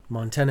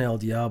Montana El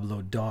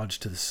Diablo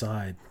dodged to the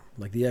side,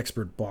 like the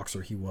expert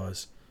boxer he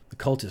was. The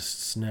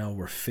cultists now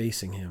were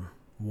facing him,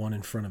 one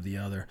in front of the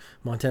other.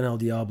 Montana El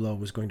Diablo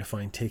was going to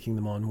find taking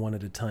them on one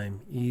at a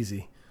time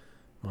easy.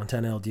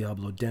 Montana El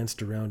Diablo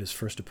danced around his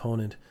first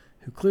opponent,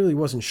 who clearly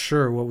wasn't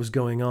sure what was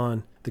going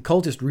on. The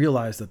cultist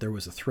realized that there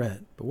was a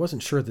threat, but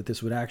wasn't sure that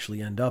this would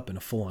actually end up in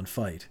a full-on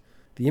fight.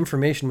 The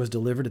information was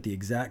delivered at the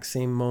exact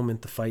same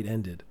moment the fight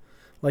ended.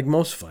 Like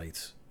most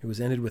fights, it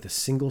was ended with a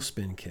single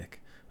spin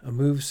kick, a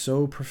move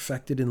so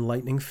perfected and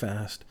lightning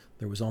fast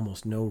there was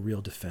almost no real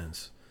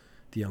defense.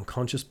 The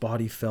unconscious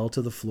body fell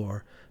to the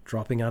floor,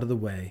 dropping out of the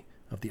way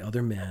of the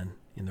other man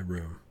in the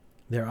room.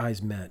 Their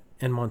eyes met,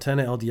 and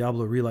Montana El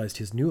Diablo realized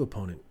his new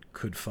opponent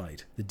could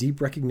fight. The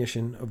deep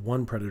recognition of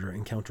one predator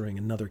encountering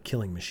another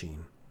killing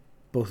machine.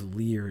 Both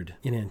leered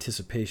in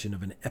anticipation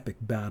of an epic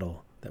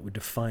battle that would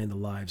define the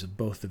lives of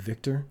both the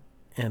victor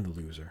and the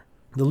loser.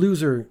 The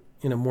loser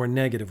in a more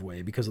negative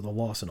way because of the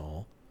loss and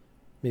all.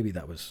 Maybe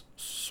that was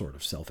sort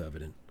of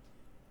self-evident.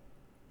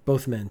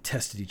 Both men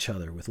tested each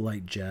other with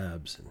light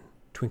jabs and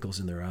twinkles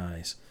in their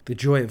eyes, the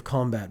joy of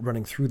combat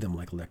running through them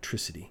like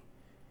electricity.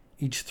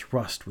 Each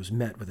thrust was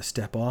met with a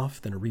step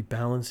off, then a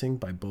rebalancing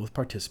by both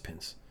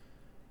participants.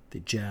 They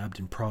jabbed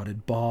and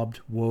prodded, bobbed,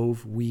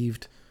 wove,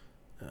 weaved.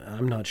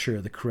 I'm not sure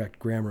of the correct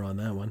grammar on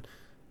that one.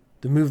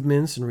 The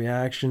movements and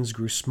reactions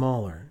grew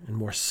smaller and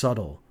more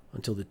subtle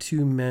until the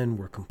two men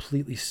were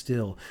completely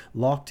still,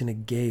 locked in a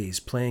gaze,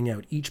 playing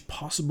out each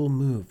possible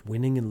move,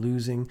 winning and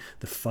losing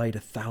the fight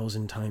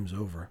 1,000 times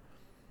over.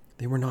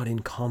 They were not in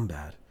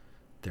combat.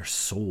 Their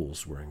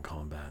souls were in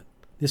combat.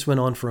 This went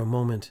on for a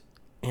moment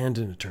and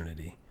an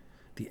eternity.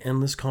 The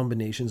endless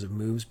combinations of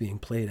moves being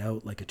played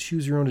out like a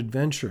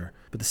choose-your-own-adventure,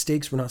 but the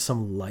stakes were not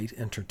some light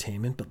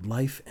entertainment, but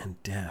life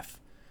and death.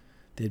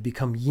 They had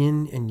become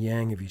yin and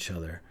yang of each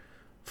other,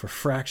 for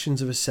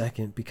fractions of a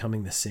second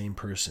becoming the same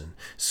person,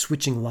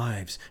 switching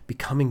lives,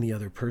 becoming the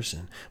other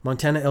person.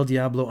 Montana El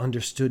Diablo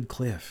understood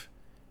Cliff.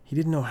 He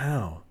didn't know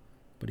how,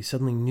 but he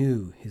suddenly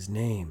knew his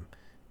name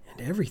and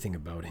everything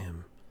about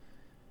him.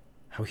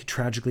 How he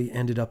tragically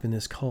ended up in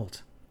this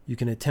cult. You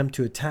can attempt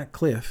to attack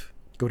Cliff,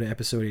 go to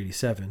episode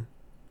 87,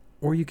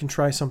 or you can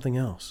try something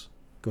else.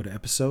 Go to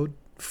episode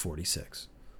 46.